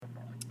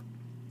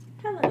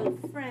Hello,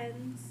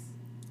 friends.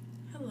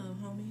 Hello,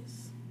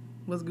 homies.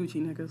 What's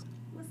Gucci, niggas?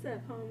 What's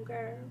up,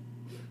 homegirl?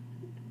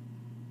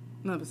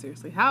 No, but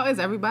seriously, how is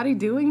everybody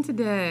doing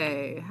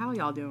today? How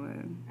y'all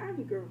doing?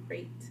 I'm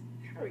great.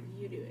 How are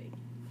you doing?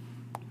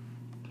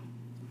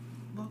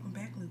 Welcome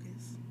back,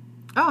 Lucas.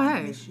 Oh,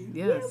 hey. Miss you.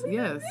 Yes, yeah, we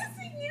yes.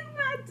 Been missing you,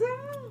 my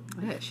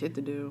dog. I had shit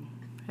to do.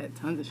 I had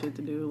tons of shit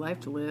to do.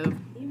 Life to live.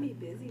 You be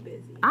busy.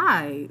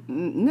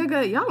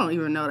 Nigga, y'all don't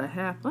even know the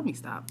half. Let me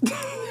stop.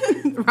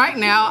 Right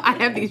now, I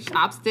have these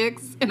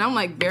chopsticks, and I'm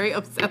like very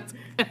obsessed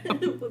with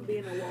them. For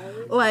being a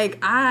walrus. Like,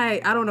 I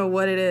don't know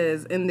what it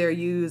is, and they're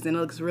used, and it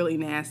looks really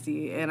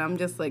nasty, and I'm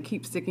just, like,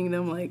 keep sticking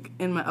them, like,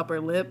 in my upper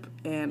lip,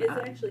 and It's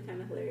actually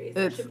kind of hilarious.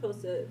 it's- I should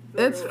post a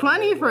it's photo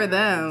funny of it for on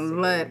them,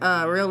 Instagram.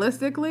 but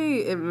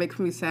realistically, it makes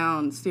me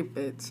sound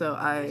stupid, so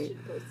I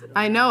should post it on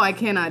I know I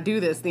cannot do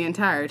this the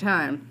entire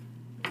time.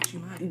 But you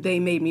might. They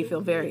made me feel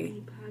It's very...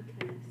 Mini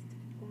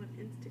podcast on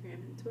Instagram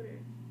and Twitter.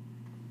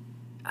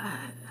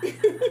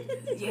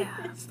 Yeah,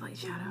 slight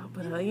shout out.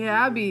 But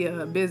yeah, I'll be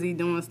busy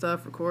doing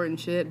stuff, recording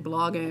shit,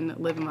 blogging,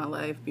 living my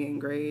life, being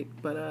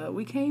great. But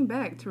we came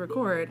back to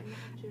record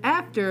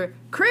after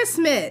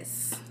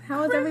Christmas.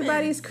 How was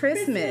everybody's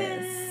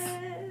Christmas?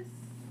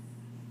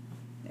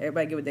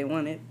 Everybody get what they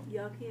wanted.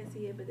 Y'all can't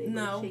see it, but they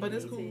No, both but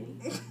it's shaking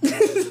cool. their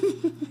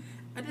titties.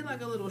 I did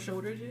like a little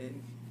shoulder jig.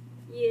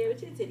 Yeah,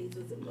 but your titties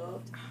was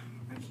involved.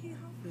 I can't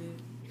help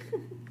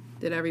it.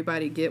 Did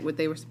everybody get what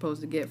they were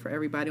supposed to get for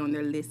everybody on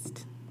their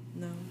list?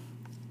 No.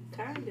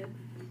 Kinda.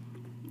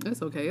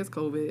 It's okay. It's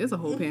COVID. It's a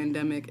whole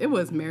pandemic. It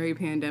was Merry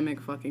Pandemic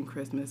fucking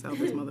Christmas out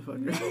this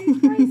motherfucker. Merry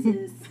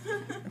crisis.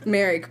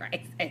 Merry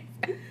Christ.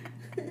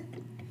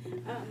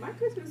 My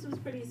Christmas was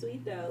pretty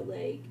sweet though.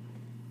 Like,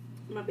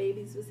 my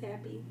babies was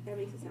happy. That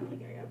makes it sound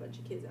like I got a bunch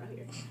of kids out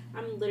here.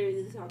 I'm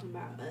literally talking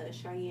about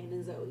Cheyenne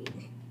and Zoe.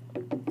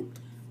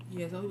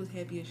 Yeah, Zoe was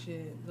happy as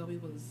shit. Zoe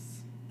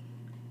was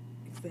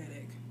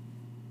ecstatic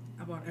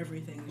about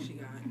everything that she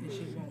got, and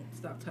she won't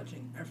stop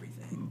touching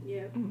everything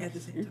Yeah. at the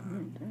same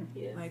time.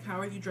 Yeah. Like, how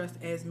are you dressed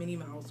as Minnie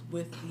Mouse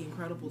with the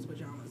Incredibles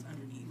pajamas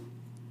underneath?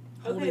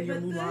 Okay, Holding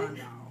your but Mulan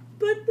doll.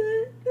 But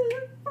the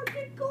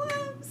fucking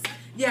gloves.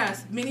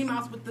 Yes, Minnie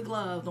Mouse with the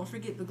gloves. Don't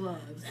forget the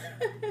gloves.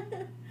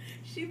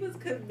 She was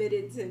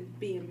committed to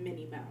being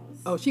Minnie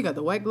Mouse. Oh, she got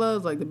the white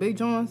gloves, like the big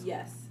joints?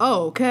 Yes.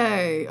 Oh,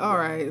 okay. All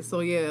right. So,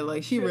 yeah,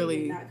 like, she Shorty really...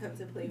 did not come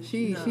to play with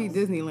She you.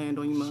 Disneyland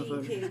on you She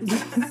motherfuckers. came to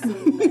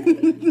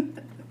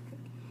slay.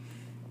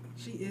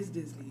 She is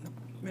Disney.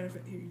 Matter of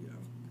fact, here you go.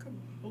 Come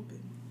on, open.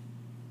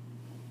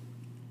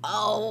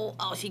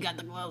 Oh, she got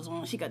the gloves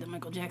on. She got the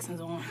Michael Jacksons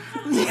on.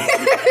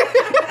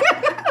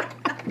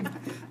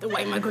 The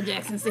white Michael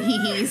Jacksons, the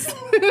hee-hees.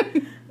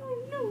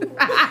 Oh no.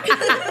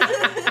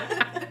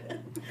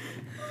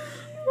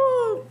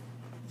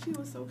 She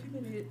was so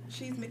committed.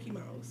 She's Mickey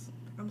Mouse.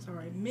 I'm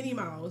sorry, Minnie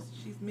Mouse.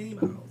 She's Minnie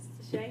Mouse.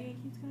 Cheyenne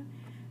keeps going,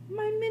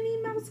 my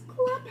Minnie Mouse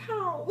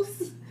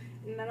clubhouse.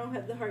 And I don't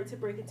have the heart to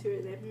break it to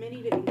her that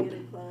Minnie didn't get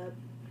a club.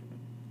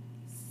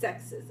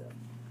 Sexism.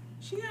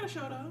 She had a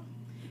show though.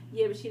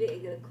 Yeah, but she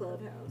didn't get a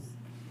clubhouse.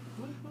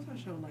 What's her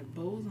show? Like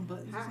Bows and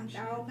Buttons or some shit?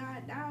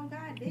 hot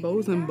dog,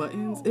 Bows and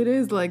buttons. It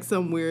is like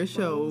some weird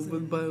show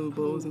with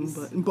bows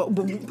and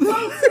buttons.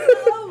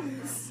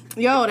 Bows.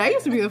 Yo, that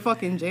used to be the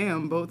fucking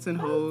jam. Boats and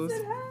hoes.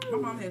 My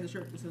mom has a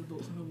shirt that says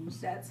Boats and Hoes.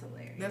 That's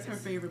hilarious. That's her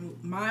favorite movie.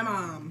 My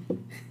mom.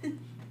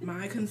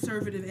 My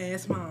conservative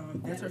ass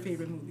mom. That's her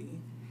favorite movie.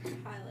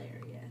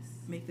 Hilarious.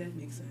 Make that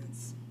make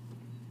sense.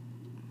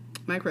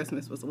 My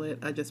Christmas was lit.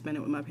 I just spent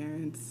it with my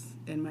parents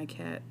and my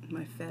cat,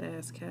 my fat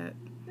ass cat.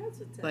 That's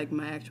what's up. Like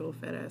my actual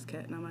fat ass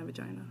cat, not my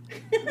vagina.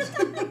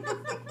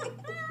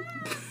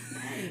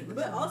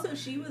 But also,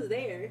 she was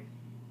there.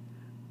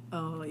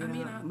 Oh yeah, I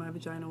mean, my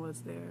vagina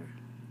was there,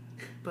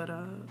 but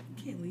You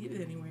can't leave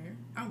it anywhere.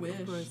 I wish.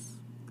 of course,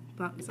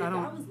 not, If so I I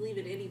don't. was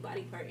leaving any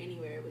body part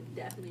anywhere, it would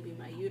definitely be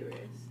my uterus.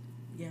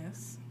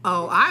 Yes.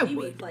 Oh, I She be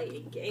would.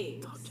 playing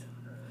games.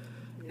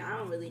 Now I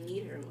don't really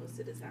need her most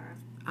of the time.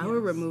 I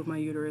would remove my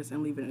uterus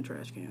and leave it in a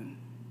trash can,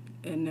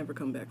 and never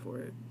come back for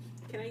it.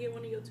 Can I get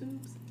one of your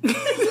tubes?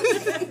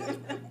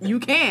 You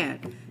can.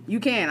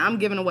 I'm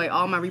giving away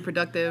all my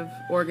reproductive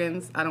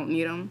organs. I don't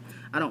need them.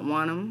 I don't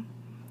want them.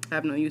 I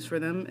have no use for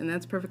them, and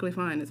that's perfectly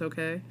fine. It's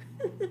okay.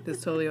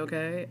 It's totally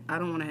okay. I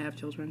don't want to have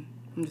children.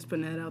 I'm just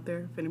putting that out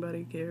there if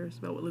anybody cares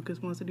about what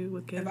Lucas wants to do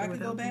with kids. If I could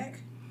go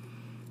back,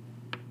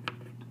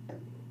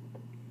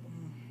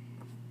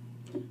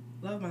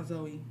 love my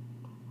Zoe,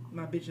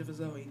 my bitch of a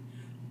Zoe.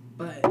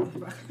 But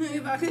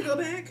if I could go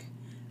back,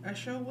 I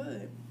sure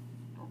would.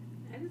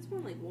 I just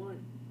want like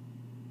one.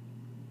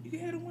 You can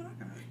have the one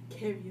I got.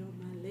 Carry on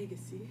my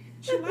legacy.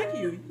 She like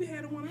you. You can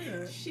have the one I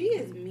got. She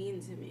is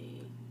mean to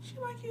me. She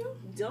like you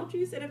Don't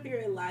you sit up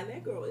here and lie.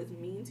 That girl is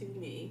mean to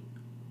me.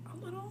 a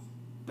little,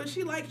 but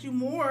she likes you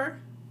more.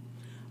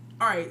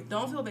 All right,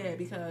 don't feel bad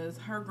because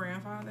her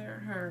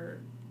grandfather,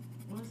 her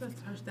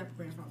step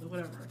grandfather,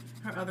 whatever,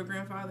 her other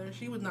grandfather,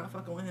 she was not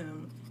fucking with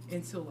him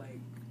until like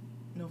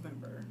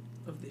November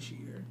of this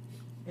year,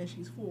 and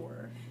she's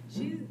 4.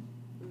 She's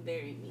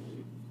very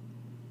mean.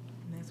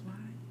 And that's why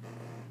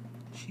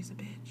She's a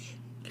bitch.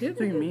 Kids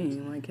be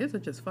mean. Like, kids are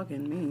just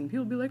fucking mean.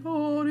 People be like,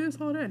 oh, this,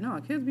 all that. Nah,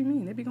 kids be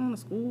mean. They be going to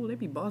school. They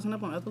be bossing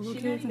up on other little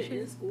She's kids not and even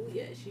shit. in school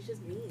yet. She's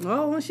just mean.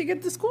 Well, when she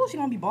get to school, she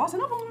gonna be bossing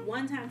up on them.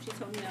 One time she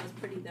told me I was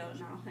pretty though,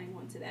 and I'll hang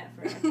on to that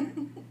forever.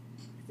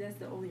 That's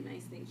the only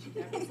nice thing she's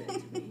ever said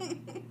to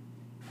me.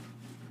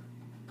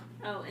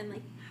 Oh, and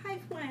like, hi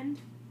friend.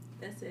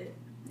 That's it.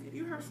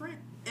 You're her friend.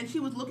 And she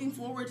was looking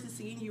forward to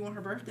seeing you on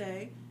her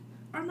birthday.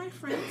 Are my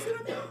friends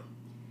coming?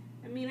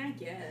 I mean, I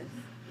guess.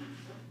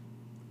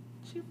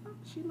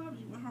 She loves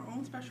you in her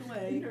own special In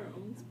way. her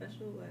own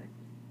special way.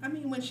 I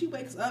mean, when she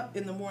wakes up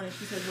in the morning,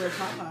 she says, where's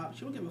Pop Pop?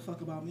 She don't give a fuck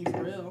about me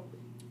for real.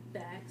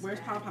 Facts. Where's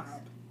Pop facts.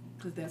 Pop?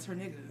 Because that's her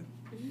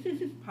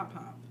nigga. Pop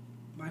Pop.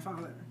 My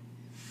father.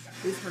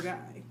 Is her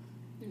guy.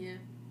 Yeah.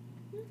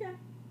 Okay.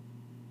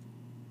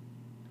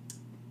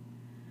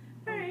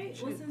 Alright,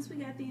 well, Shit. since we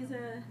got these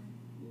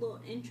little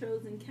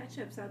intros and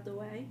catch-ups out the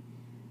way,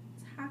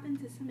 let's hop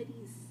into some of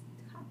these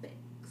topics.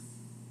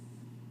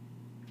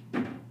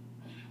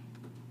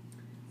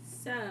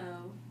 So,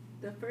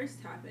 the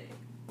first topic.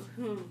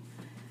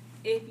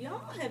 If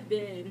y'all have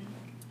been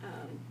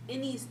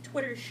in these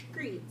Twitter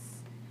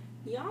streets,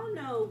 y'all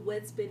know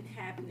what's been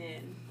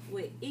happening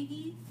with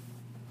Iggy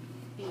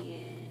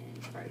and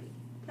Cardi.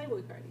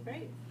 Playboy Cardi,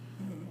 right?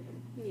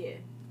 Mm-hmm. Yeah.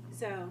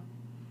 So,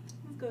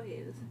 let's go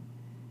ahead. Let's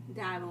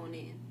dive on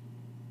in.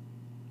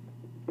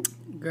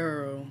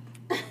 Girl.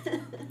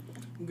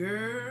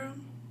 Girl.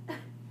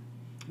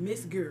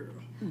 Miss Girl.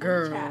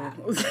 Girl.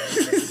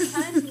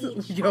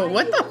 Honey, Yo,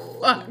 what the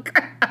child.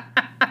 fuck?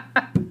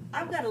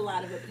 I've got a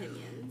lot of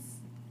opinions.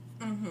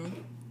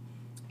 Mm-hmm.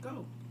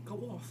 Go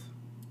off.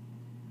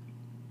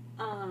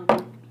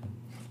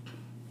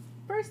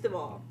 First of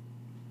all,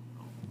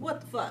 what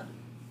the fuck?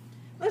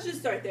 Let's just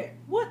start there.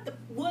 What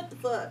the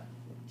fuck?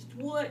 Just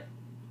what?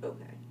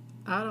 Okay.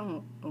 I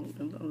don't. I'll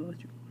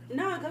let you.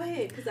 No, go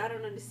ahead, because I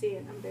don't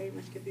understand. I'm very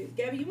much confused.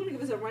 Gabby, you want to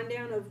give us a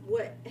rundown of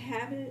what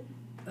happened?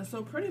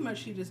 So pretty much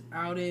she just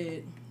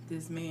outed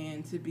this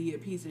man to be a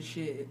piece of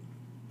shit.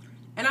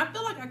 And I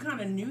feel like I kind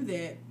of knew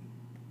that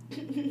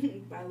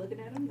By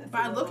looking at him? That's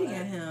by a little, looking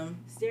at him.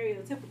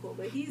 stereotypical,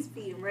 but he's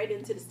feeding right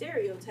into the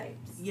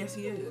stereotypes. Yes,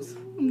 he is.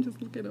 I'm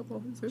just looking up all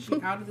his She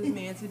info. outed this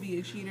man to be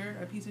a cheater,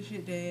 a piece of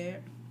shit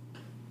dad.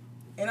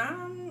 And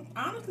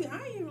honestly,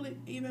 I ain't really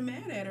even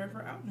mad at her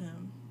for outing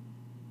him.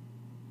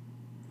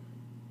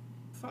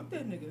 Fuck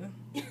that nigga.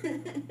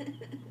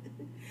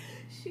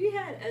 She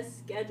had a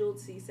scheduled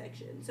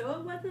C-section, so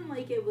it wasn't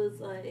like it was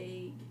like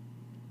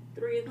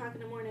 3 o'clock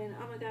in the morning.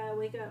 Oh my god,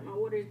 wake up, my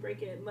water's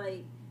breaking.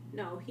 Like,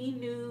 no, he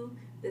knew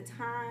the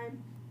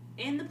time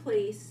and the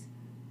place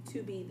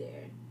to be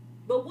there.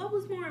 But what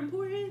was more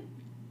important?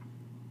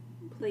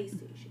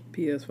 PlayStation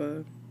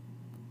PS5.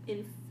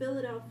 in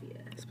Philadelphia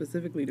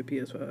Specifically the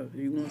PS5.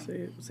 You want to say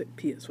it? Say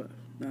PS5.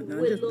 Not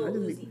with just, Lil not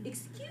just Uzi. me.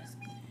 Excuse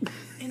me?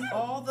 In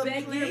all the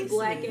Beg your places.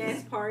 black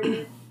ass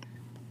pardon.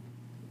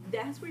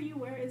 That's where you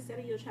were instead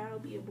of your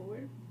child being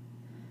born.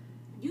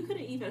 You could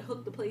have even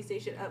hooked the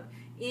PlayStation up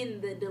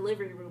in the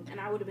delivery room, and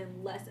I would have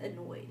been less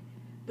annoyed.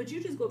 But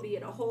you just gonna be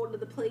at a whole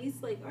other place.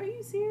 Like, are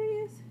you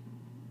serious?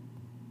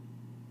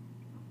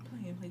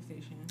 Playing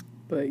PlayStation.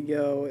 But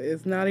yo,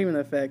 it's not even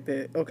the fact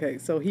that okay,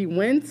 so he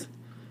went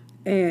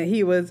and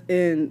he was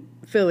in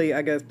Philly,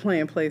 I guess,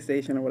 playing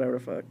PlayStation or whatever the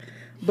fuck.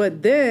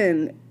 But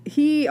then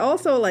he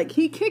also like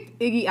he kicked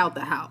Iggy out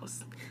the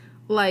house.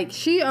 Like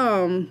she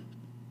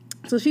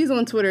so she's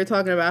on Twitter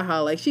talking about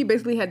how like she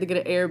basically had to get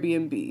an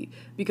Airbnb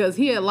because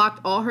he had locked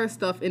all her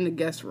stuff in the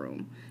guest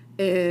room.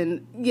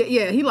 And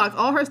yeah, he locked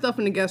all her stuff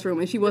in the guest room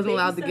and she wasn't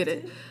allowed to get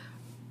it.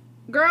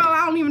 Girl,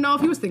 I don't even know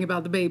if he was thinking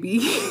about the baby.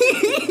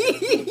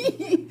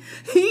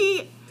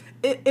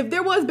 If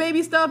there was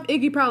baby stuff,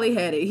 Iggy probably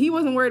had it. He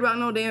wasn't worried about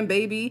no damn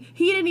baby.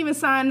 He didn't even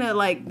sign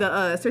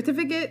the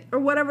certificate or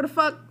whatever the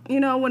fuck,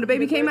 when the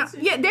baby came out.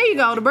 Yeah, there you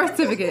go, the birth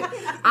certificate.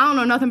 I don't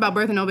know nothing about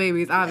birthing no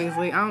babies,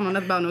 obviously. I don't know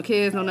nothing about no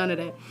kids, no none of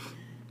that.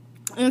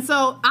 And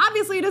so,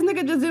 obviously, this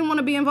nigga just didn't want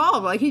to be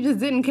involved. Like, he just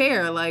didn't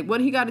care. Like,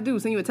 what he got to do?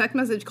 Send you a text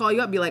message, call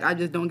you up, be like, I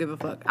just don't give a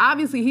fuck.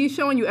 Obviously, he's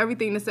showing you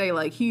everything to say,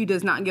 like, he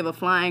does not give a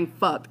flying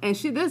fuck. And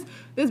this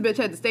bitch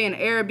had to stay in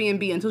an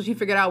Airbnb until she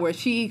figured out where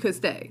she could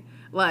stay.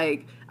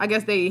 Like, I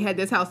guess they had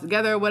this house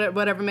together,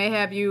 whatever may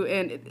have you.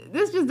 And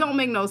this just don't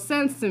make no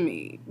sense to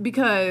me.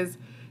 Because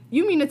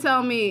you mean to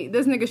tell me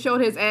this nigga showed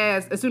his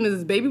ass as soon as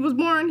his baby was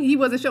born? He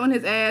wasn't showing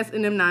his ass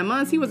in them 9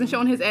 months. He wasn't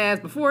showing his ass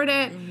before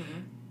that. Mm-hmm.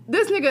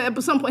 This nigga,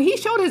 at some point, he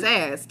showed his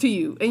ass to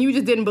you, and you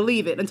just didn't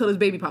believe it until his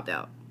baby popped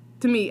out.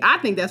 To me, I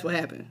think that's what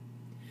happened.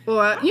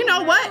 Or, you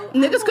know what?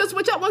 Niggas could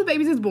switch up once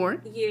babies is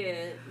born.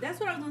 Yeah, that's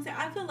what I was going to say.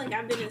 I feel like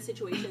I've been in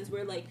situations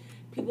where, like,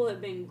 people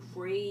have been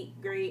great,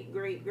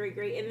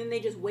 and then they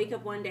just wake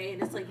up one day,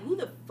 and it's like, who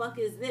the fuck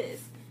is this?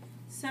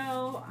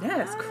 So,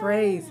 That's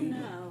crazy.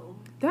 No.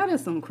 That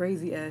is some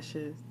crazy ass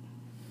shit.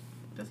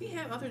 Does he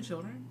have other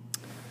children?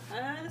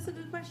 That's a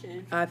good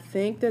question. I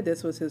think that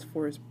this was his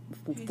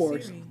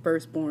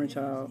firstborn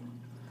child.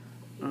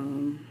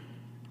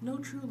 No,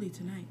 truly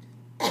tonight.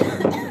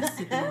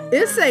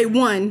 It say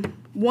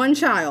one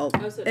child,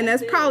 Oh, so and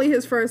that's it? probably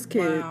his first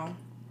kid. Wow.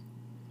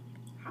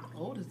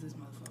 old is this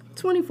motherfucker?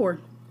 24.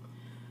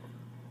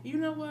 You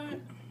know what?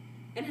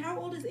 And how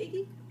old is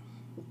Iggy?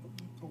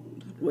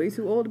 Old. Way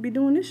too old to be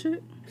doing this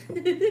shit.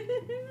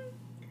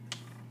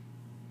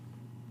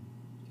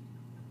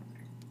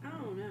 I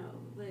don't know.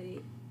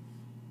 Like,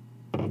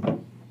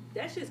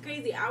 that's just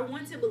crazy. I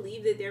want to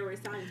believe that there were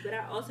signs, but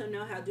I also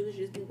know how dudes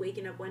just be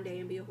waking up one day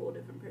and be a whole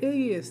different person.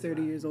 Iggy is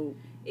 30 years old.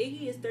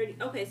 Iggy is 30.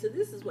 Okay, so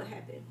this is what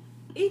happened.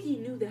 Iggy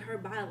knew that her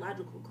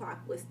biological clock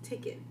was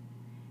ticking,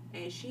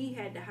 and she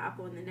had to hop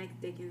on the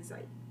next dick in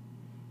sight.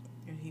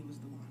 And he was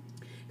the one.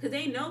 Because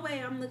ain't no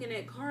way I'm looking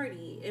at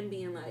Cardi and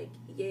being like,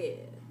 yeah,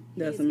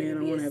 That's he's a man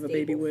gonna I be want to have a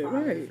baby stable with.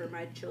 father Right. for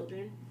my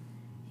children.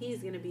 He's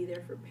going to be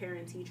there for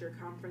parent-teacher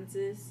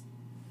conferences.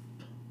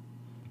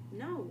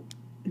 No.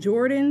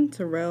 Jordan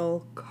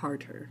Terrell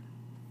Carter.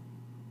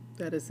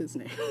 That is his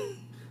name.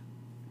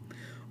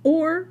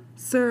 Or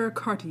Sir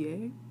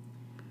Cartier.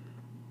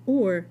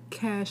 Or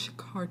Cash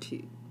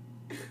Cartier.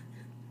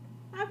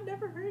 I've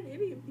never heard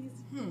any of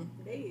these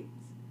names.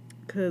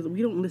 Because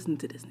we don't listen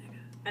to this nigga.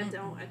 I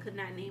don't. I could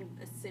not name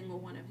a single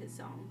one of his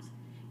songs.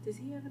 Does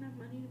he have enough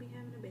money to be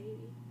having a baby?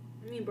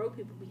 I mean, broke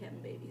people be having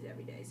babies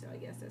every day, so I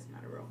guess that's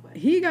not a real question.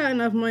 He got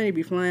enough money to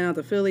be flying out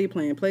to Philly,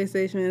 playing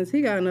PlayStations.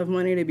 He got enough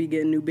money to be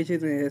getting new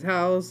bitches in his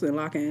house and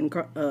locking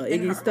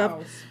Iggy stuff.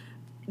 House.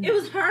 It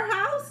was her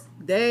house?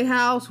 They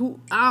house, who,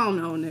 I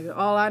don't know, nigga.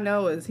 All I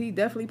know is he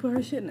definitely put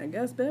her shit in a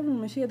guest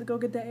bedroom and she had to go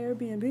get that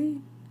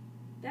Airbnb.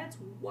 That's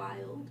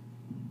wild.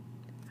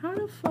 How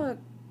the fuck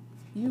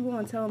you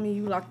gonna tell me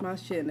you locked my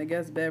shit in the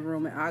guest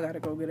bedroom and I gotta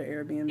go get an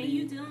Airbnb? And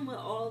you dealing with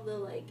all the,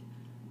 like,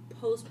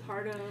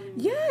 postpartum...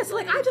 Yes,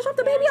 like, I just dropped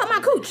the baby out my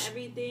cooch.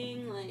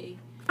 Everything, like...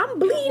 I'm It must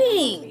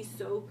bleeding. be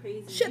so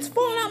crazy. Shit's You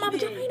falling out can't my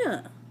even-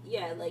 vagina.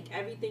 Yeah, like,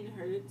 everything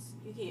hurts.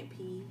 You can't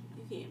pee.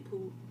 You can't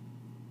poop.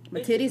 My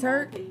It's titties just all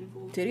hurt.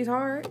 painful. Titties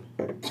hard.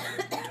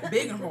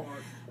 Big and hard.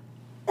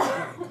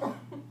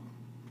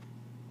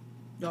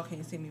 Y'all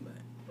can't see me, but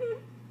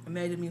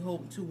imagine me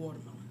holding 2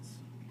 watermelons.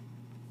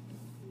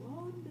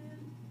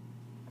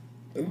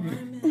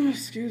 Watermelon.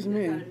 Excuse That's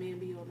how me. the man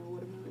be on the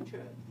watermelon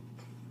truck.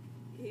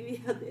 He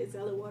be out there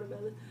selling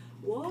watermelon.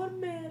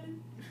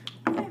 Watermelon.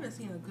 I haven't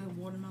seen a good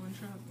watermelon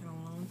truck in a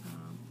long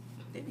time.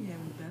 They be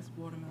having the best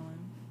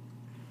watermelon.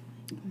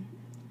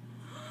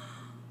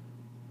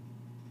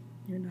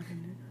 You're not a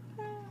nigga.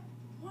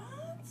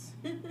 What?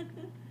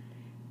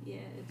 Yeah,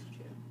 it's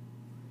true.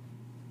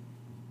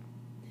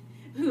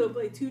 We gonna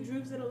play 2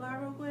 Droops and a Lie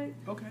real quick?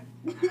 Okay.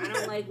 I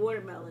don't like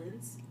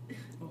watermelons.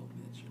 Oh,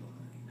 bitch, you're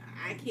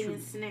lying. I can't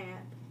Truth.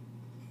 snap.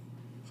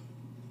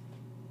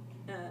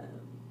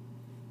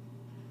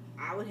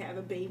 I would have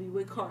a baby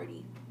with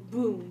Cardi.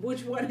 Boom.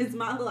 Which one is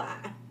my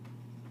lie?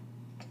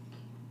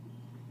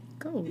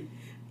 Go.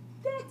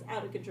 That's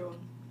out of control.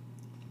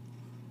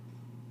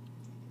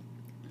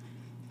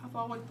 I've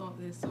always thought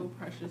that it's so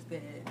precious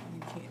that you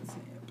can't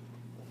snap.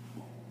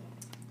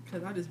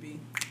 Because I just be...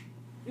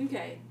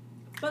 Okay.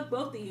 Fuck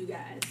both of you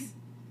guys.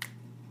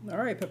 All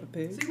right, Peppa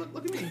Pig. See,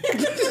 look at me.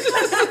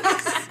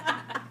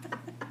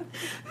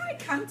 I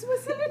come to a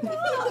silly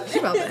dog. She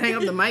about to hang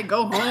up the mic,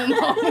 go home.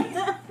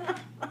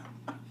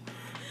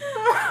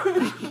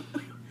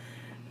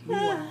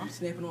 Meanwhile, I'm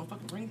snapping on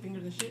fucking ring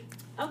fingers and shit.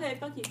 Okay,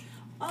 fuck you.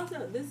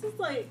 Also, this is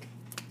like,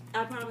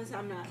 I promise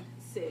I'm not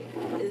sick.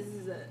 This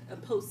is a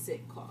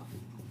post-sick cough.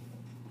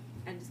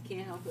 I just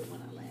can't help it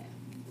when I laugh.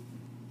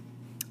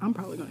 I'm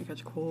probably gonna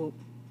catch a cold.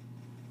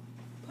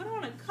 Put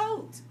on a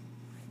coat.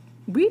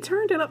 We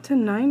turned it up to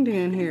 90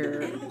 in I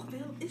here. don't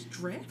feel... It's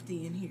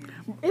drafty in here.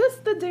 It's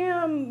the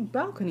damn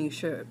balcony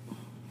shit.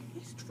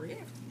 It's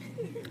drafty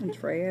in here.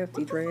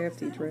 Drafty, What the fuck is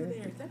drafty, that over there?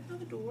 drafty. Is that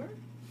another door?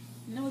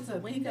 No, it's a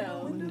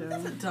window. Window.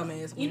 That's a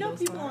dumbass You know window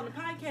people spot. on the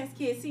podcast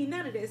can't see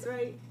none of this,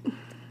 right?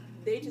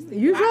 They just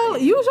think Use I-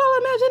 your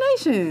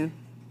imagination.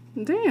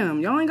 Damn,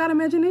 y'all ain't got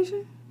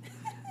imagination?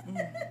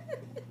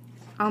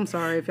 I'm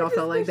sorry if y'all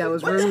felt like that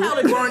was What the hell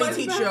rude. did Barney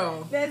teach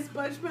y'all? That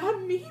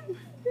SpongeBob meme.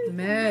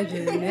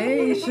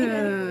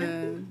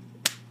 Imagination.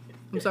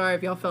 I'm sorry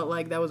if y'all felt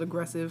like that was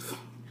aggressive.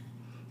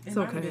 It's It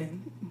might have okay.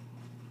 been.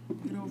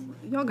 Get over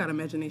it. Y'all got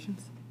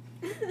imaginations.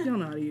 Y'all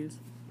know how to use.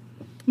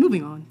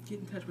 Moving on. Get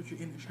in touch with your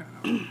inner child.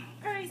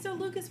 All right, so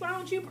Lucas, why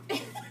don't you?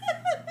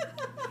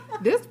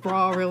 This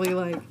bra really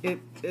like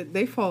it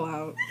they fall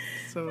out.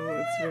 So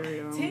it's very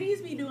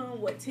Titties be doing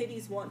what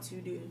titties want to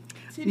do.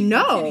 Titties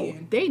No, and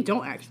tittying. they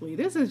don't actually.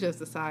 This is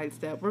just a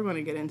sidestep. We're going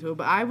to get into it.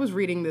 But I was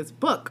reading this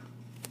book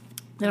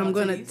that I'm About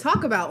going to titties?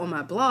 talk about on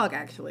my blog.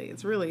 Actually,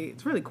 it's really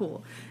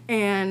cool,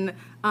 and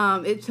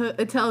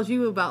it tells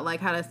you about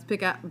like how to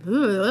pick out.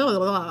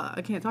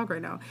 I can't talk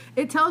right now.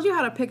 It tells you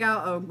how to pick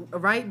out a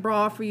right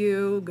bra for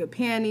you, good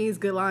panties,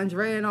 good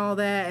lingerie, and all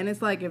that. And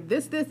it's like if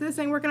this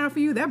ain't working out for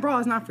you, that bra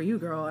is not for you,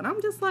 girl. And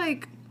I'm just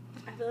like,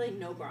 I feel like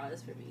no bra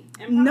is for me.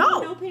 And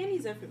No. no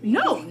panties are for me.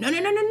 no.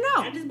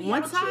 I just be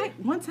Once out shit.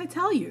 once I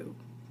tell you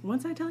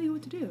what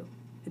to do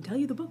and tell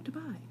you the book to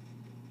buy,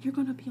 you're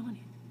gonna be on it.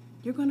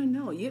 You're gonna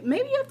know.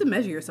 Maybe you have to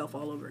measure yourself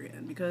all over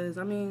again because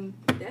I mean,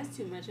 That's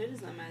too much. I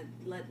just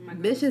let my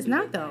bitch, girls it's do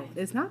not their though. thing.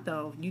 It's not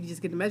though. You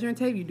just get the measuring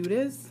tape. You do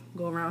this.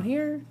 Go around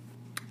here.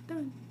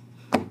 Done.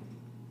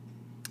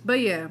 But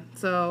yeah,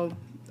 so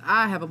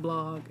I have a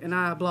blog, and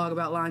I blog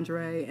about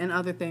lingerie and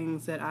other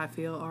things that I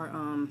feel are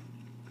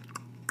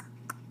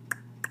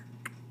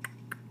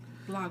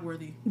blog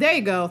worthy. There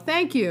you go.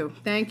 Thank you.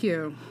 Things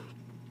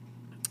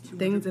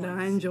that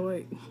I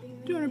enjoy.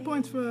 200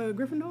 points for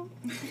Gryffindor?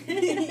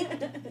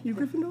 You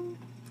Gryffindor?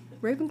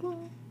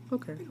 Ravenclaw?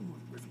 Okay.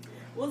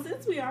 Well,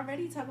 since we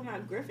already talking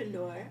about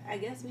Gryffindor, I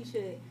guess we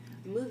should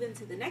move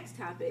into the next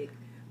topic,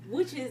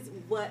 which is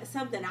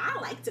something I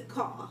like to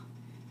call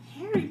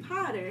Harry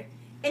Potter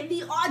and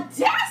the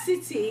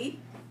audacity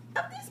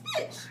of this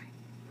bitch.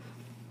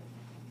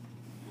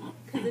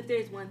 Because if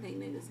there's one thing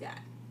niggas got,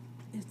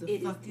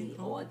 it is the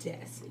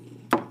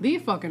audacity. The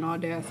fucking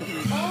audacity.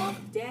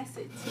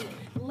 Audacity.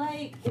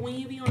 Like, when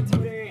you be on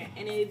Twitter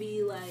and it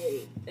be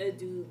like, a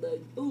dude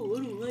like, oh,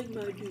 I don't like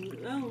my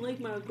dude. I don't like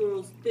my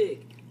girl's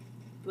thick.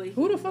 But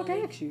who the fuck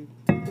asked you?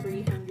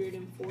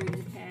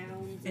 340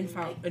 pounds. And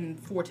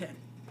 4'10".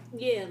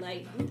 Yeah,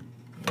 like,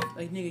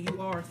 nigga,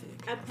 you are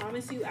thick. I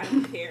promise you, I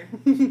don't care.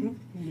 You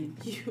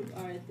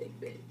are a thick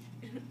bitch.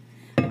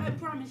 I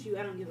promise you,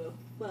 I don't give a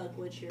fuck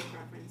what your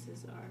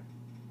preferences are.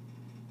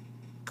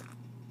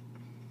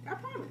 I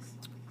promise.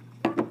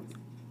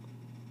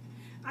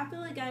 I feel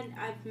like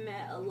I've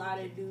met a lot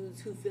of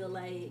dudes who feel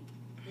like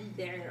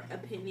their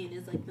opinion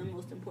is like the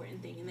most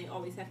important thing, and they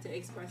always have to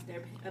express their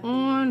opinion.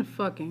 On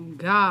fucking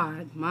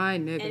God, my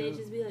nigga. And it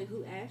just be like,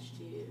 who asked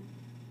you?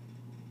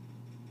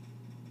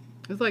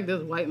 It's like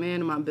this white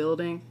man in my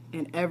building,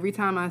 and every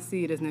time I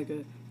see this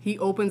nigga, he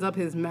opens up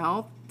his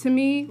mouth to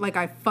me like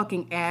I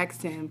fucking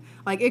asked him.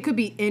 Like, it could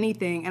be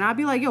anything. And I'd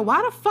be like, yo,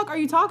 why the fuck are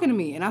you talking to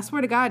me? And I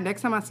swear to God,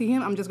 next time I see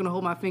him, I'm just going to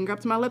hold my finger up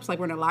to my lips like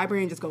we're in a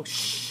library and just go,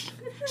 shh,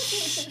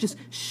 shh, just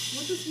shh.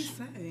 What does he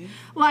say?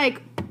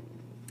 Like,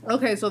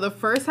 okay, so the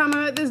first time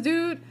I met this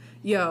dude,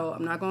 yo,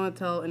 I'm not going to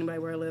tell anybody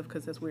where I live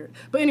because that's weird.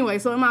 But anyway,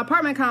 so in my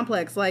apartment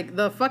complex, like,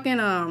 the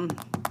fucking,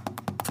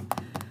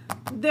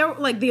 there,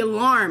 like, the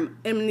alarm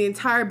in the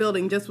entire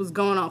building just was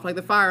going off, like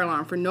the fire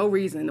alarm, for no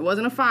reason. It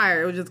wasn't a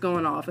fire, it was just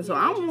going off. And so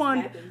I'm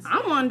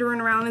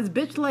wandering around this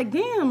bitch like,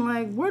 damn,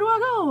 like, where do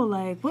I go?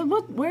 Like,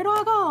 where do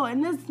I go?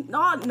 And this,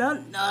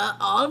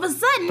 all of a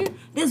sudden,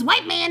 this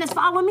white man is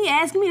following me,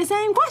 asking me the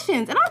same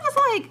questions. And I'm just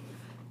like,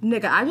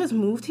 nigga, I just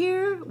moved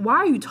here. Why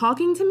are you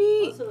talking to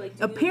me? Also, like,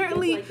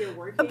 apparently,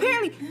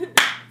 apparently.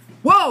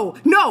 Whoa,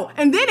 no.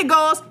 And then it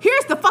goes,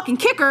 here's the fucking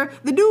kicker.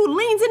 The dude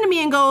leans into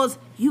me and goes,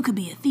 you could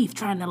be a thief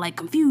trying to, like,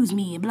 confuse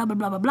me and blah, blah,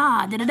 blah, blah,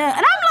 blah, da-da-da.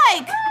 And I'm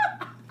like,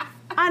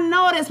 I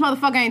know this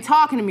motherfucker ain't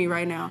talking to me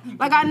right now.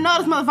 Like, I know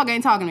this motherfucker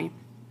ain't talking to me.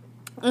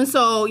 And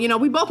so, you know,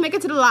 we both make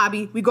it to the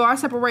lobby. We go our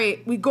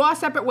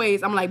separate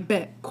ways. I'm like,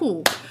 bet,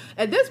 cool.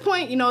 At this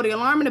point, you know, the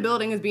alarm in the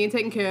building is being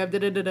taken care of,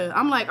 da-da-da-da.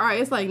 I'm like, all right,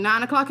 it's like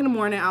 9 o'clock in the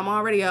morning. I'm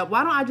already up.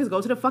 Why don't I just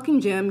go to the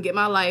fucking gym, get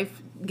my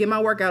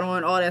workout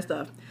on, all that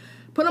stuff.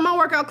 Put on my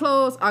workout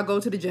clothes, I'll go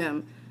to the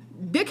gym.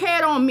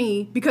 Dickhead on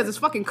me, because it's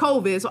fucking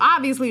COVID, so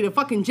obviously the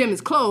fucking gym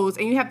is closed,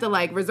 and you have to,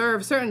 like,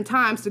 reserve certain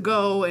times to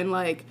go and,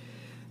 like,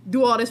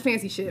 do all this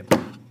fancy shit.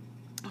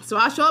 So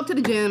I show up to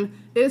the gym,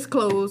 it's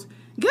closed.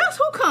 Guess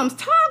who comes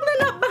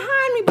toddling up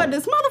behind me but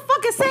this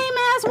motherfucking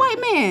same-ass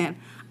white man?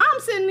 I'm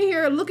sitting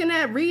here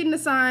reading the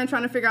sign,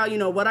 trying to figure out, you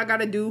know, what I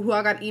gotta do, who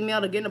I gotta email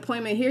to get an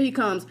appointment. Here he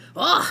comes.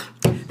 Ugh,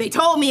 they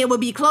told me it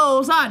would be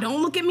closed.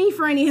 Don't look at me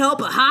for any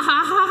help. Ha, ha,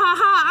 ha, ha,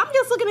 ha. I'm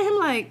just looking at him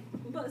like...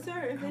 But,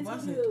 sir, if they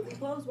told you it would be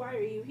closed, why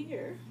are you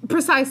here?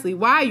 Precisely.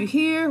 Why are you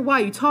here?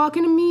 Why are you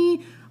talking to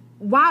me?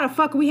 Why the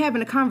fuck are we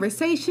having a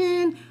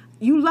conversation?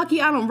 You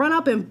lucky I don't run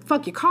up and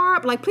fuck your car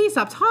up. Like, please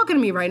stop talking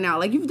to me right now.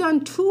 Like, you've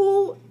done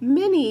too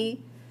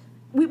many...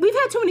 We've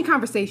had too many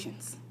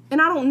conversations. And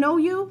I don't know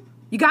you.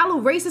 You got a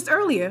little racist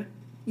earlier.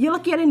 You're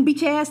lucky I didn't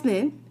beat your ass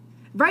then.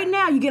 Right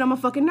now, you get on my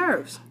fucking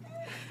nerves.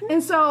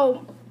 And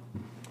so,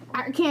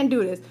 I can't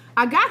do this.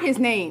 I got his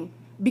name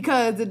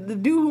because the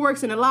dude who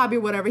works in the lobby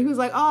or whatever, he was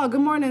like, oh,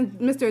 good morning,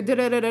 Mr.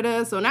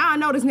 Da-da-da-da-da. So now I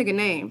know this nigga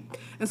name.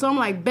 And so I'm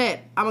like,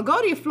 bet. I'm going to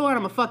go to your floor and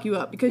I'm going to fuck you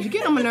up because you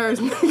get on my nerves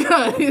because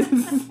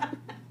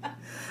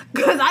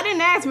I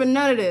didn't ask for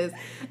none of this.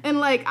 And,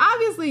 like,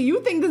 obviously,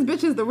 you think this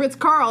bitch is the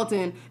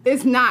Ritz-Carlton.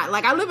 It's not.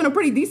 Like, I live in a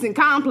pretty decent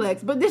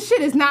complex, but this shit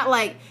is not,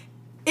 like...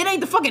 It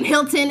ain't the fucking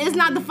Hilton. It's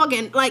not the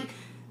fucking, like...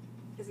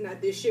 It's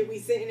not this shit we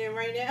sitting in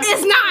right now.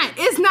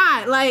 It's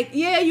not. Like,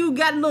 yeah, you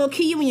got a little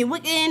key when you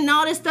walk in and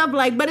all this stuff,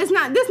 like, but it's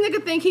not. This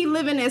nigga think he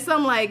living in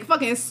some, like,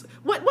 fucking...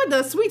 What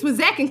the suites with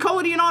Zach and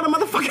Cody and all the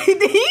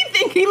motherfucking... He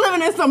think he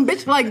living in some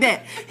bitch like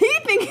that. He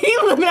think he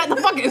living at the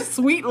fucking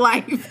sweet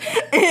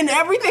life. And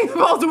everything's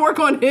supposed to work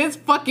on his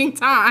fucking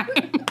time.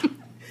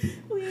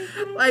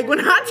 Like, when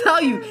I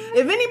tell you,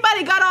 if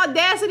anybody got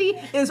audacity,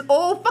 it's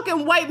old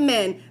fucking white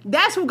men.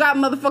 That's who got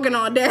motherfucking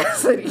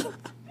audacity.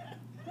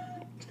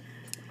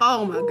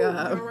 Oh, my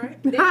God. All right.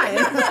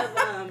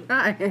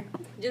 I am.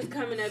 Just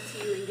coming up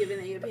to you and giving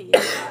their opinion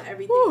about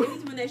everything. They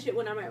be doing that shit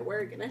when I'm at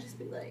work, and I just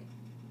be like,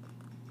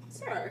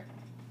 sir,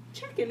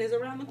 check-in is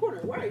around the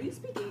corner. Why are you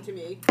speaking to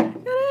me?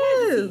 It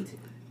is.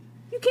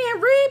 You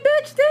can't read,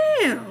 bitch?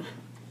 Damn.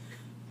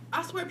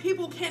 I swear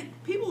people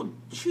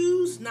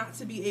choose not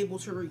to be able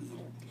to read.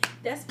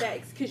 That's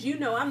facts, because you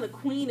know I'm the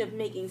queen of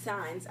making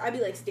signs. I'd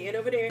be like, stand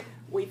over there,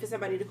 wait for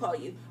somebody to call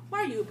you. Why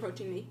are you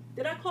approaching me?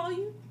 Did I call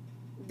you?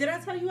 Did I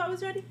tell you I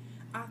was ready?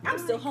 I'm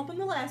still helping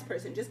the last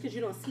person. Just because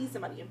you don't see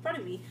somebody in front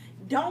of me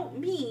don't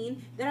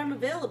mean that I'm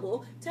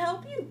available to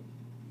help you.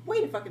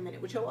 Wait a fucking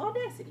minute with your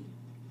audacity.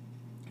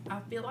 I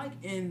feel like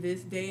in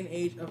this day and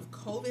age of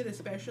COVID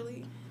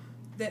especially,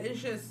 that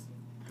it's just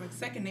like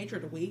second nature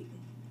to wait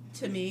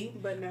to me.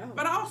 But no.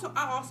 But I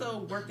also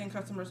worked in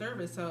customer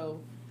service,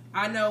 so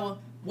I know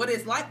what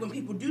it's like when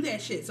people do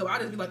that shit. So I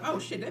just be like, oh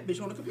shit, that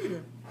bitch on the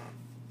computer.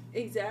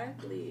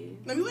 Exactly.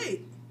 Let me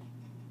wait.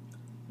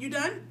 You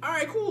done? All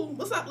right, cool.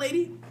 What's up,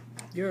 lady?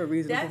 You're a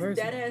reasonable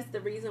person. That is the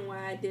reason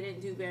why I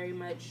didn't do very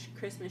much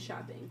Christmas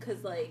shopping.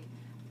 Because, like,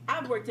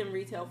 I've worked in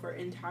retail for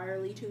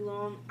entirely too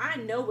long. I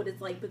know what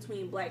it's like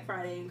between Black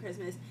Friday and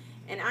Christmas.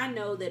 And I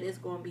know that it's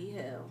going to be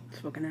hell.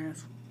 Fucking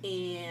ass.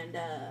 And,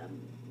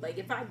 like,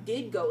 if I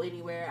did go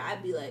anywhere,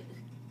 I'd be like,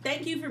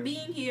 thank you for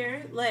being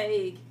here.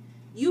 Like,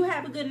 you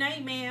have a good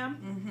night, ma'am.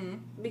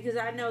 Mm-hmm. Because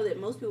I know that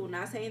most people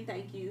not saying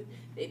thank you.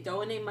 They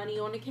throwing their money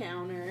on the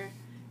counter.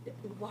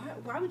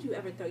 Why would you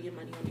ever throw your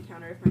money on the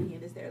counter if my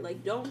hand is there?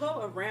 Like, don't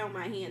go around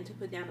my hand to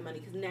put down the money,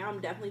 because now I'm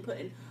definitely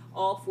putting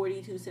all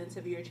 42 cents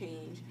of your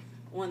change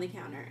on the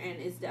counter, and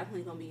it's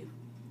definitely going to be,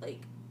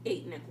 like,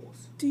 8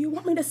 nickels. Do you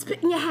want me to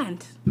spit in your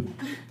hand?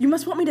 You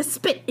must want me to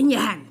spit in your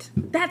hand.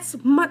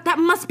 That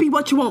must be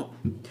what you want.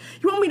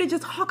 You want me to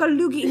just hawk a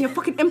loogie in your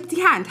fucking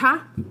empty hand, huh?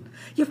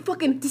 You're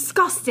fucking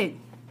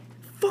disgusting.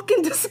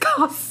 Fucking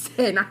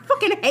disgusting. I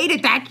fucking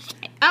hated that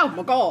shit. Oh,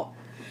 my God.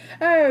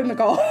 Oh, my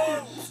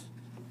God.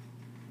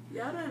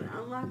 Y'all done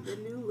unlocked the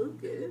new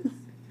Lucas.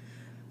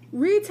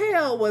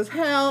 Retail was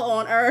hell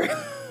on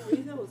earth.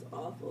 Retail was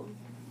awful.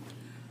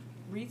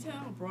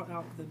 Retail brought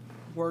out the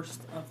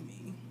worst of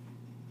me.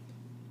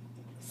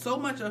 So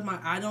much of my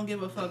I don't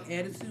give a fuck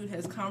attitude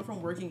has come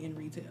from working in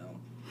retail.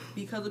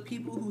 Because of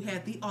people who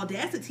had the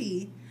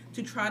audacity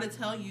to try to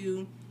tell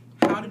you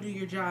how to do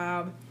your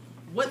job,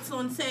 what's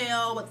on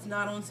sale, what's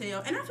not on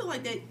sale. And I feel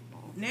like that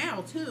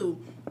now, too,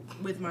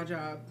 with my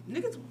job.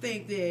 Niggas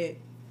think that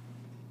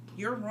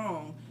you're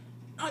wrong.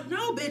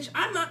 No, bitch,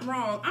 I'm not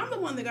wrong. I'm the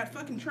one that got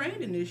fucking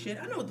trained in this shit.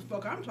 I know what the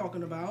fuck I'm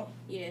talking about.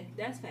 Yeah,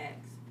 that's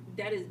facts.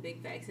 That is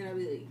big facts. And I'll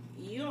be like,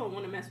 you don't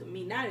want to mess with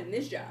me. Not in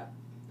this job.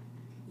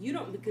 You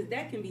don't, because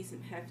that can be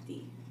some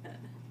hefty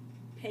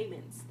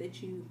payments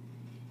that you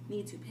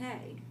need to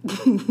pay.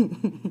 Okay.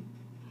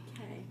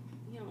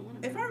 You don't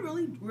want to. If I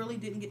really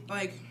didn't get,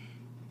 like,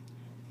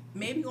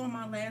 maybe on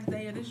my last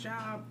day of this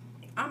job,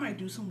 I might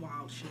do some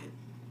wild shit.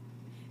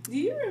 Do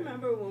you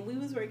remember when we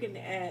was working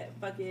at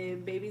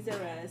fucking Babies R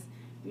Us?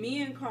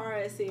 Me and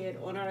Cara said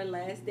on our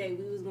last day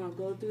we was gonna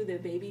go through the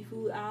baby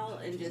food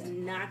aisle and just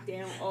knock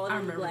down all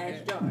these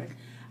glass jars.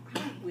 I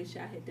wish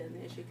I had done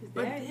that shit, because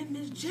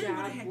that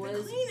job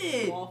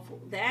was awful.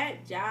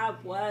 That job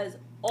was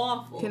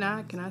awful. Can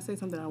I say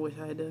something I wish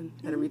I had done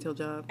at a retail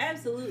job?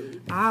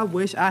 Absolutely. I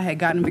wish I had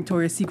gotten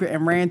Victoria's Secret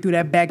and ran through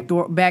that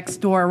back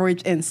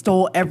storage and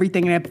stole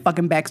everything in that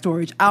fucking back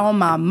storage. Oh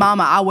my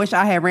mama, I wish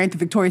I had ran through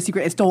Victoria's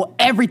Secret and stole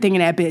everything in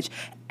that bitch.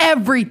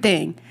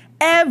 Everything.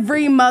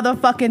 Every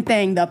motherfucking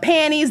thing. The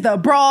panties, the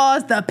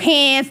bras, the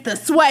pants, the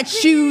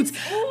sweatshirts,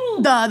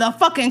 the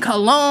fucking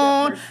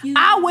cologne.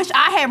 I wish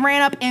I had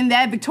ran up in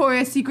that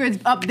Victoria's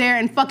Secret up there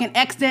and fucking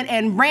extant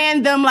and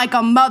ran them like a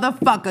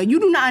motherfucker.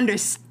 You do not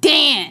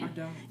understand.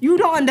 You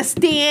don't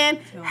understand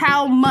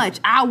how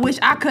much I wish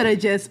I could have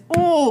just,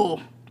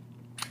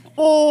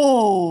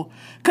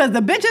 because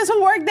the bitches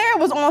who worked there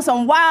was on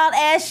some wild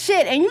ass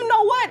shit. And you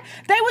know what?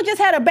 They would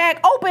just had a bag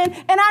open,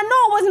 and I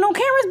know it wasn't no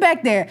cameras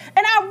back there.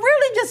 And I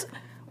really just,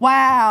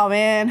 wow,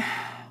 man.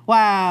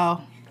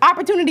 Wow.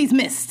 Opportunities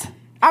missed.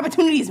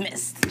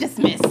 Just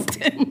missed.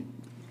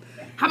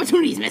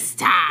 Opportunities missed.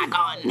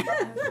 Gone.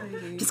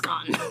 Just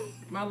gone.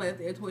 My last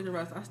day at Toys R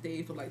Us, I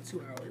stayed for like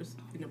 2 hours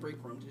in the break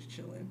room just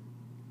chilling.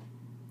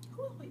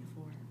 Who was I waiting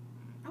for?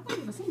 I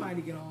waited for somebody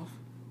to get off.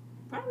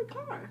 Probably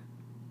Cara.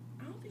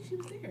 I don't think she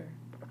was there.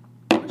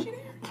 Was she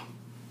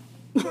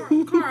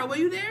there? Cara, were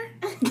you there?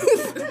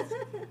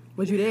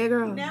 Was you there,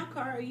 girl? Now,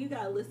 Cara, you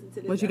gotta listen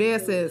to this. Was you there,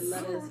 sis?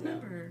 Let I don't us know.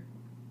 remember.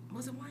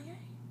 Was it YA?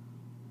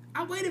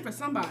 I waited for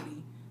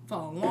somebody for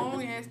a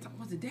long ass time.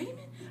 Was it Damon?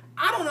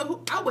 I don't know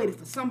who. I waited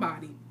for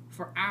somebody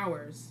for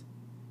hours.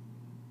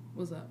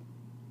 What's up?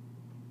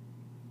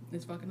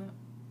 It's fucking up.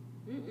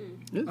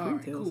 This All right,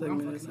 retail cool. I'm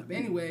segment is fucking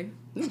up. Anyway,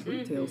 this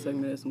retail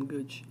segment is some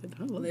good shit.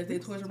 I love last day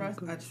this. Toys R Us,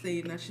 I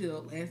stayed and I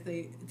chilled. Last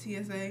day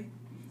TSA,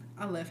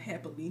 I left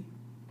happily,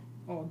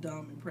 all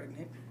dumb and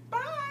pregnant.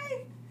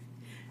 Bye.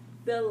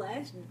 The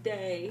last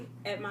day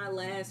at my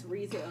last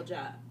retail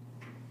job,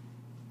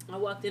 I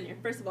walked in there.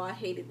 First of all, I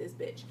hated this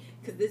bitch,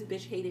 because this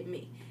bitch hated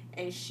me.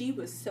 And she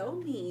was so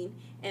mean,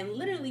 and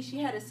literally she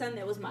had a son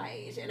that was my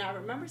age. And I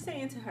remember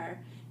saying to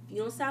her, if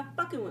you don't stop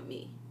fucking with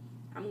me,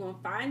 I'm going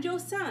to find your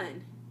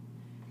son,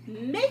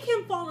 make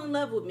him fall in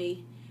love with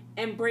me,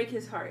 and break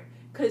his heart,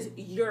 because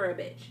you're a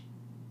bitch.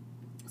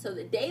 So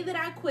the day that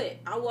I quit,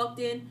 I walked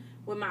in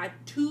with my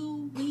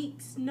 2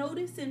 weeks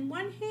notice in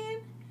one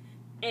hand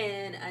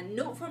and a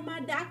note from my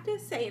doctor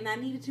saying I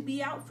needed to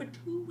be out for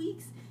 2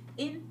 weeks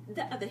in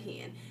the other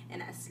hand.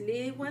 And I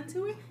slid one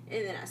to her,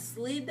 and then I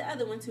slid the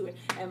other one to her.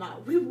 And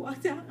we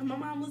walked out, and my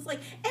mom was like,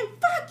 and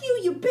fuck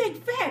you, you big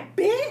fat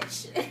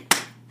bitch.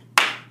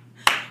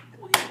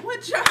 Wait,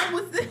 what job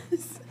was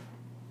this?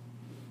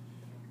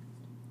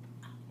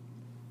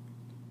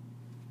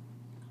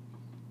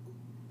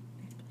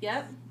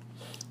 Yep.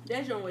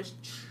 That joint was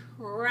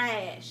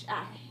trash.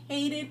 I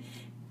hated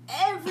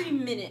every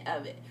minute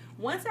of it.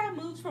 Once I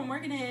moved from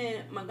working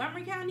in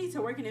Montgomery County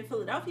to working in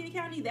Philadelphia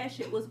County, that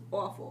shit was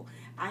awful.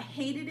 I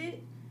hated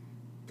it.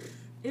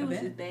 It was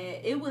just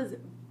bad. It was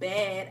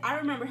bad. I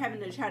remember having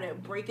to try to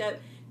break up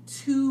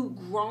 2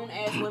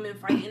 grown-ass women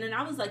fighting, and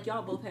I was like,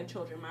 y'all both have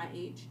children my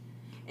age.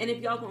 And if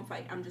y'all gonna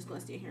fight, I'm just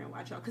gonna stand here and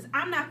watch y'all. Because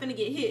I'm not gonna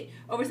get hit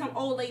over some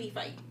old lady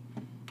fight.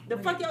 The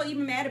fuck y'all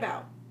even mad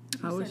about?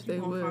 I wish they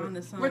would.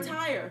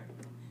 Retire.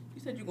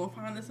 You said you're gonna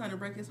find the son and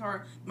break his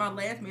heart. My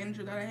last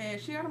manager that I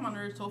had, she got on my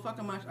nerves so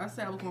fucking much. I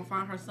said I was gonna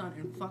find her son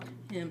and fuck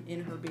him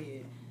in her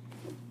bed.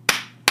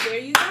 There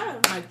you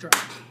go. Mic drop.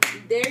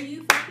 There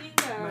you fucking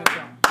go. Mic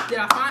drop. Did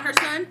I find her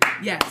son?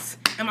 Yes.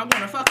 Am I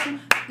gonna fuck him?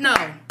 No.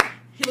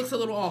 He looks a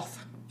little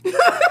off. He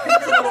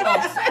looks a little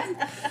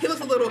off. He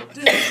looks a little. No,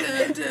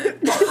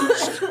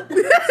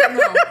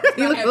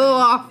 He looks a little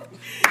off.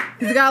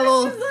 He's got a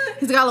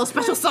little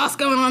special sauce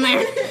going on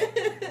there.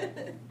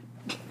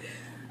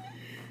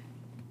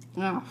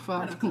 Oh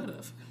fuck. I could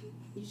have.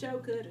 You sure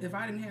could have. If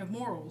I didn't have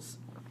morals.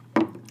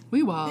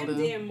 We wild. Them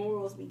damn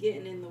morals be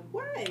getting in the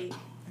way.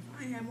 If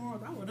I had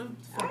morals, I would have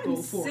fucked I'm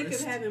Old Forest. sick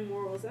of having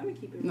morals. I'm gonna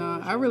keep it.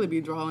 Nah, I really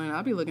be drawing.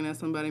 I be looking at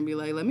somebody and be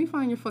like, "Let me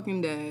find your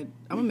fucking dad.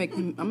 I'm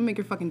gonna make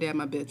your fucking dad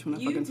my bitch when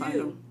I fucking find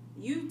him.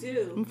 You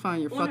do. I'm gonna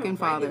find your On a fucking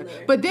father."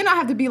 regular. But then I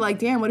have to be like,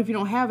 "Damn, what if you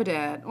don't have a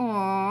dad?"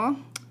 Aww.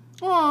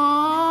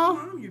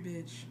 Mom, your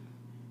bitch.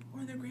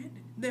 Or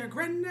their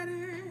granddaddy.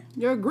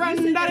 Your You said that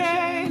shit when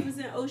granddaddy. you was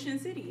in Ocean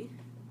City.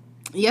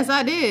 Yes,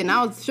 I did. And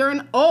I was sure.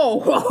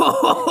 Oh.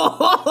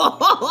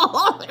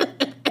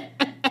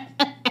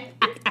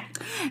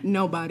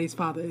 Nobody's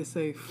father is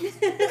safe.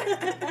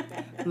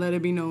 Let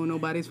it be known,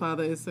 nobody's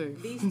father is safe.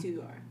 These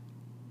two are.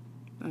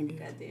 I guess.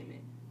 God damn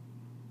it.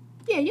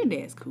 Yeah, your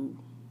dad's cool.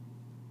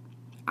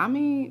 I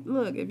mean,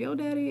 look, if your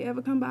daddy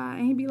ever come by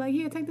and he be like,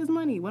 "Here, take this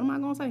money," what am I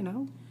gonna say?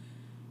 No.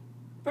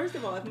 First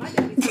of all, if my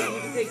daddy telling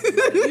you to take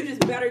this money, you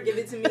just better give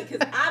it to me because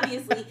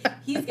obviously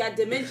he's got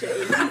dementia.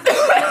 And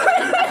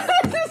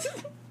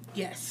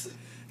Yes.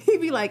 He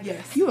be like,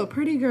 Yes. "You a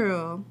pretty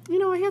girl. You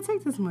know what? Here,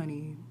 take this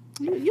money.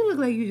 You look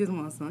like you just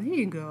want some. Here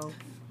you go.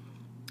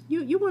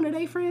 You one of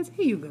their friends?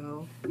 Here you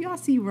go. Y'all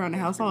see you around the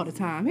house all the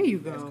time. Here you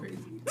That's go." crazy.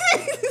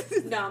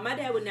 No, my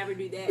dad would never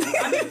do that.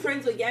 I've been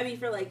friends with Gabby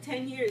for like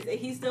 10 years, and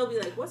he still be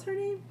like, "What's her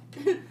name?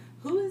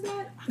 Who is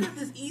that?" I got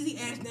this easy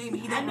ass name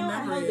and he I don't know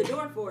I remember held it. the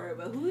door for her,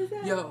 but who is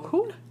that? Yo,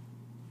 Who?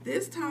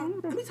 this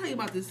time, let me tell you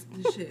about this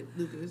shit,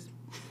 Lucas.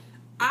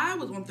 I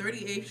was on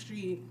 38th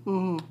Street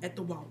at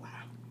the Wawa.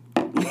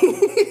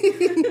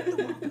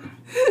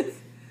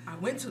 I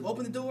went to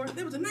open the door.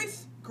 There was a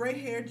nice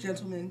gray-haired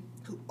gentleman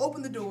who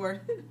opened the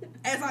door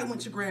as I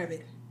went to grab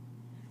it.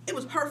 It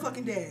was her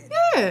fucking dad.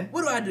 Yeah.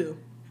 What do?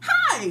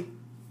 Hi!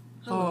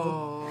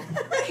 Hello. Oh.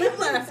 He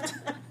left.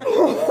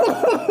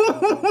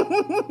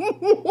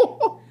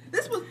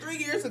 This was 3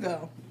 years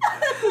ago.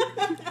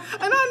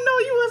 And I know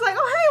you was like,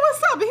 "Oh, hey,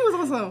 what's up?" And he was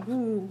on some,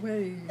 "Ooh,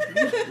 hey."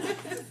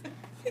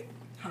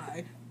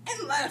 Hi.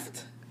 And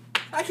left.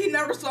 Like he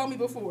never saw me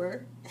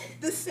before.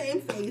 The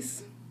same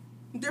face.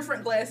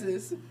 Different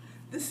glasses.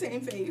 The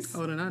same face.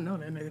 Oh, then I know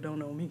that nigga don't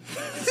know me.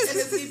 And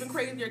it's even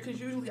crazier because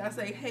usually I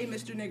say, "Hey,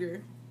 Mr.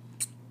 Nigger."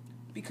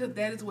 Because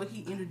that is what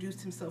he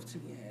introduced himself to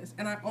me as.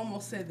 And I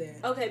almost said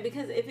that. Okay,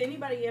 because if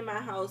anybody in my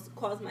house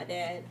calls my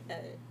dad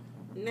a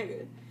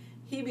nigger,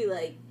 he'd be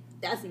like,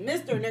 "That's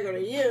Mr. Nigger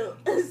to you."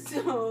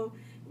 So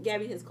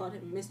Gabby has called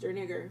him Mr.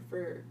 Nigger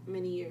for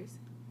many years.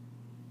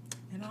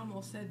 And I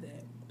almost said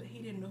that. But he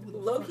didn't know who the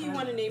Low-key fuck I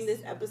want to was. name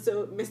this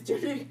episode Mr.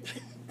 Nigger.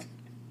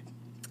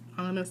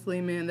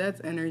 Honestly, man,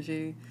 that's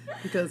energy.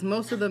 Because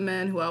most of the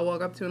men who I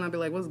walk up to and I be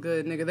like, "What's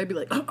good, nigga?" They be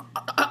like, "A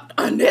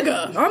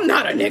nigga? I'm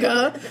not a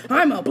nigga.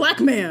 I'm a black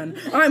man.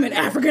 I'm an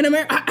African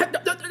American.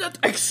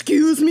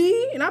 Excuse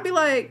me?" And I be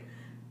like,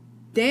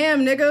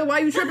 "Damn, nigga, why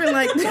you tripping?"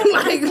 Like,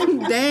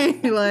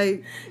 dang,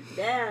 like,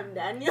 Damn,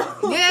 Daniel.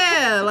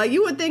 yeah, like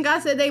you would think I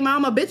said they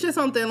mama bitch or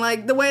something,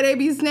 like the way they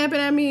be snapping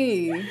at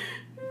me. I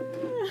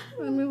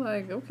be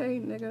like, "Okay,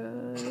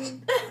 nigga,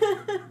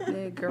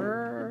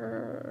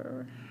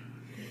 nigger,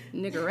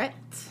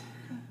 niggerette."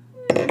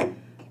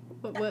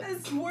 What? I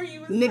swore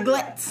you was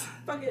Neglect.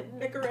 fucking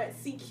Nicorette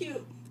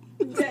CQ.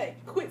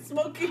 That quit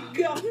smoking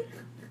gum.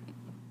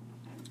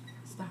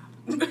 Stop.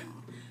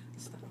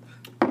 Stop.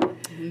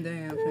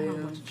 Damn, I'm fam.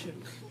 about to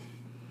choke.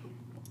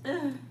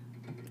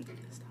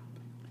 Stop.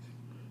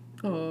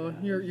 Oh,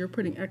 you're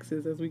putting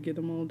X's as we get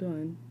them all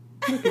done.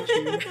 Look at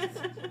you.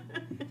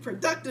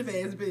 Productive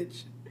ass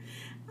bitch.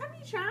 I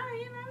be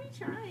trying.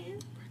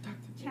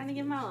 Productive. Trying to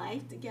get my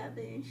life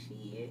together and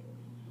shit.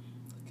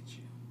 Look at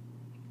you.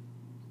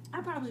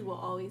 I probably will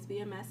always be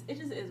a mess. It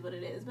just is what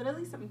it is. But at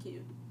least I'm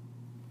cute.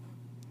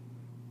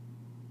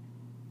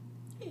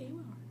 Yeah, you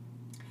are.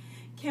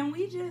 Can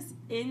we just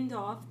end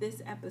off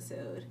this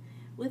episode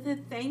with a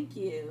thank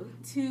you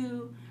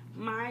to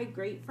my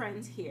great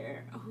friends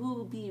here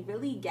who be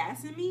really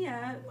gassing me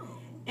up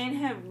and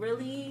have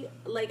really,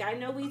 like, I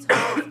know we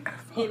talked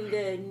in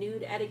the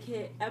nude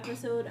etiquette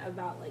episode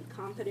about, like,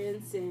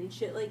 confidence and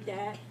shit like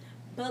that,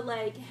 but,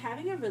 like,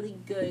 having a really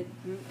good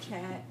group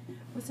chat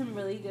with some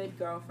really good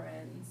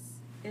girlfriends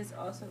is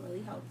also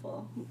really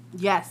helpful.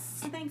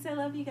 Yes. Thanks, I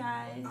love you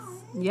guys.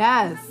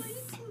 Yes.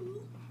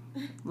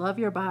 Love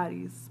your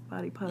bodies.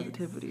 Body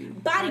positivity.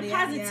 Body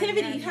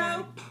positivity,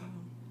 ho.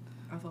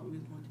 I thought we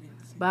was going to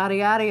dance. Body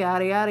yada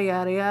yada yada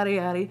yada yada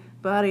yada.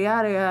 Body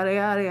yada yada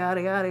yada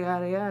yada yada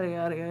yada yada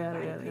yada yada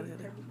yada.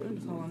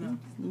 That's all I know.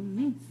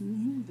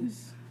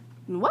 This.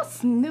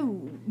 What's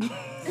new?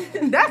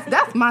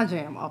 That's my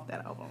jam off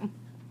that album.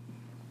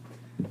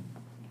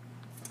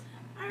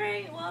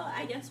 Alright, well,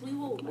 I guess we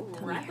will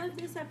wrap up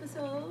this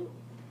episode.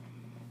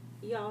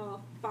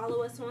 Y'all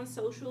follow us on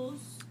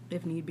socials.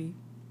 If need be.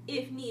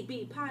 If Need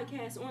Be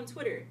Podcast on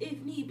Twitter.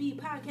 If Need Be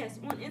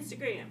Podcast on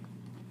Instagram.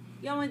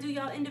 Y'all want to do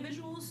y'all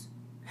individuals?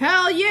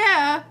 Hell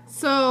yeah!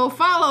 So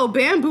follow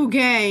Bamboo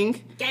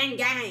Gang. Gang,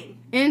 gang.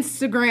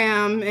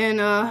 Instagram, and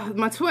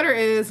my Twitter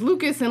is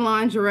Lucas in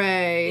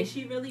Lingerie. And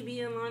she really be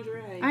in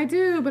lingerie? I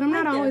do, but I'm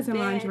not Like the always in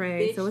bad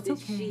lingerie, bitch so it's that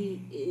okay.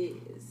 She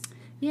is.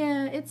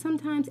 Yeah, it's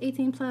sometimes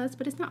 18 plus,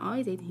 but it's not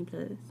always 18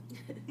 plus.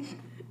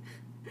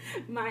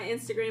 My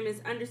Instagram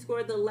is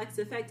 _ the Lex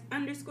Effect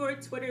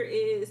 _ Twitter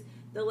is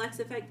the Lex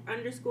Effect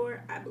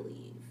 _ I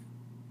believe.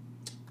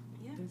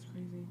 Yeah. That's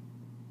crazy.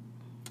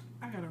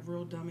 I got a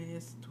real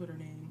dumbass Twitter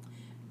name.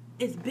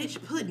 It's Bitch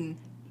Puddin'.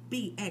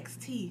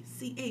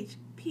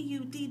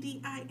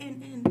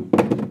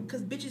 BXTCHPUDDINN.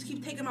 Cause bitches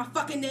keep taking my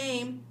fucking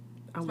name.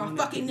 It's my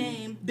fucking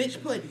name.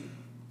 Bitch Puddin'.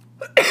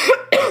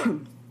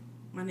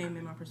 My name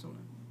and my persona.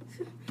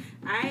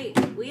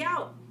 Alright, we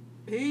out.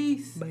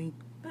 Peace. Bye.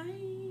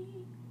 Bye.